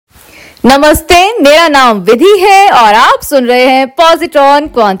नमस्ते, मेरा नाम विधि है और आप सुन रहे हैं positron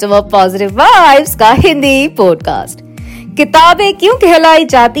quantum of positive vibes का हिंदी पॉडकास्ट। किताबें क्यों कहलाई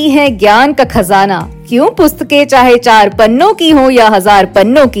जाती हैं ज्ञान का खजाना? क्यों पुस्तकें चाहे 4 पन्नों की हो या 1000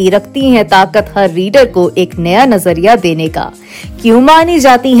 पन्नों की रखती हैं ताकत हर रीडर को एक नया नजरिया देने का? क्यों मानी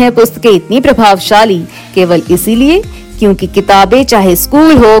जाती हैं पुस्तकें इतनी प्रभावशाली? केवल इसीलिए क्योंकि किताबें चाहे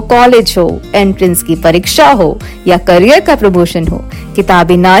स्कूल हो, कॉलेज हो, एंट्रेंस की परीक्षा हो या करियर का प्रमोशन हो,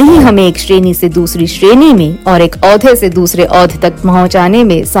 किताबें ना ही हमें एक श्रेणी से दूसरी श्रेणी में और एक औहदे से दूसरे औहदे तक पहुंचाने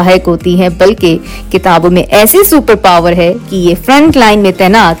में सहायक होती हैं, बल्कि किताबों में ऐसी सुपर पावर है कि ये फ्रंट लाइन में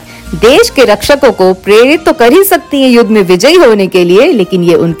तैनात देश के रक्षकों को प्रेरित तो कर ही सकती है युद्ध में विजयी होने के लिए, लेकिन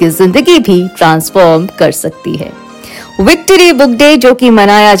ये उनकी जिंदगी भी ट्रांसफॉर्म कर सकती है। विक्ट्री बुक डे, जो कि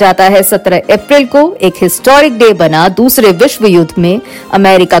मनाया जाता है 17 अप्रैल को, एक हिस्टोरिक डे बना दूसरे विश्व युद्ध में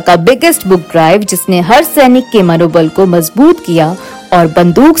अमेरिका का बिगेस्ट बुक ड्राइव, जिसने हर सैनिक के मनोबल को मजबूत किया और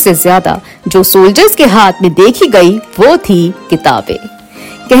बंदूक से ज्यादा जो सोल्जर्स के हाथ में देखी गई वो थी किताबें।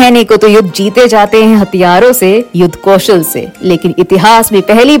 कहने को तो युद्ध जीते जाते हैं हथियारों से, युद्ध कौशल से, लेकिन इतिहास में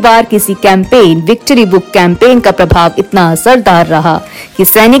पहली बार किसी कैंपेन, विक्ट्री बुक कैंपेन का प्रभाव इतना असरदार रहा कि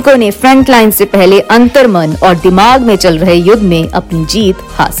सैनिकों ने फ्रंट लाइन से पहले अंतर्मन और दिमाग में चल रहे युद्ध में अपनी जीत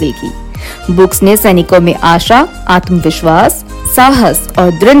हासिल की। बुक्स ने सैनिकों में आशा, आत्मविश्वास, साहस और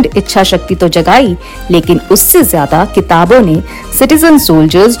दृढ़ इच्छा शक्ति तो जगाई, लेकिन उससे ज्यादा किताबों ने सिटीजन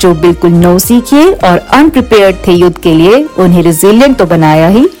सोल्जर्स जो बिल्कुल नौसीखिए और अनप्रिपेयर्ड थे युद्ध के लिए, उन्हें रिजिलिएंट तो बनाया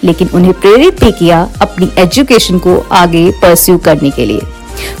ही, लेकिन उन्हें प्रेरित भी किया अपनी एजुकेशन को आगे परस्यू करने के लिए।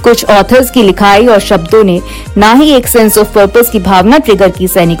 कुछ ऑथर्स की लिखाई और शब्दों ने ना ही एक सेंस ऑफ पर्पस की भावना ट्रिगर की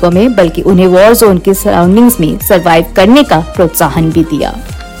सैनिकों में, बल्कि उन्हें वॉर जोन की सराउंडिंग्स में सरवाइव करने का प्रोत्साहन भी दिया।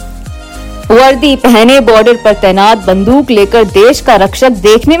 वर्दी पहने बॉर्डर पर तैनात बंदूक लेकर देश का रक्षक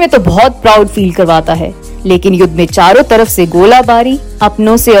देखने में तो बहुत प्राउड फील करवाता है, लेकिन युद्ध में चारों तरफ से गोलाबारी,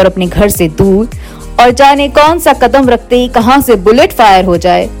 अपनों से और अपने घर से दूर, और जाने कौन सा कदम रखते ही कहां से बुलेट फायर हो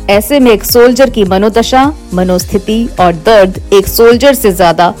जाए, ऐसे में एक सोल्जर की मनोदशा, मनोस्थिति और दर्द एक सोल्जर से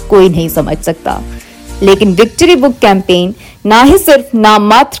ज्यादा कोई नहीं समझ सकता। लेकिन विक्ट्री बुक कैंपेन ना ही सिर्फ नाम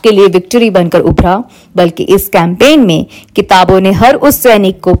मात्र के लिए विक्ट्री बनकर उभरा, बल्कि इस कैंपेन में किताबों ने हर उस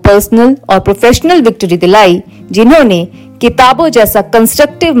सैनिक को पर्सनल और प्रोफेशनल विक्ट्री दिलाई जिन्होंने किताबों जैसा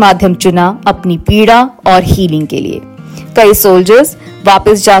कंस्ट्रक्टिव माध्यम चुना अपनी पीड़ा और हीलिंग के लिए। कई सोल्जर्स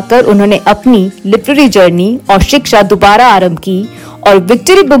वापस जाकर उन्होंने अपनी लिटरेरी जर्नी और शिक्षा दोबारा आरंभ की, और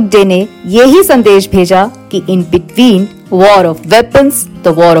विक्ट्री बुक डे ने यही संदेश भेजा कि in between war of weapons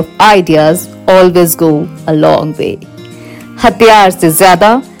the war of ideas always go a long way. हथियार से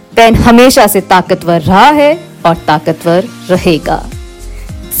ज्यादा पेन हमेशा से ताकतवर रहा है और ताकतवर रहेगा।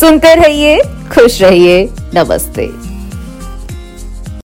 सुनते रहिए, खुश रहिए। नमस्ते।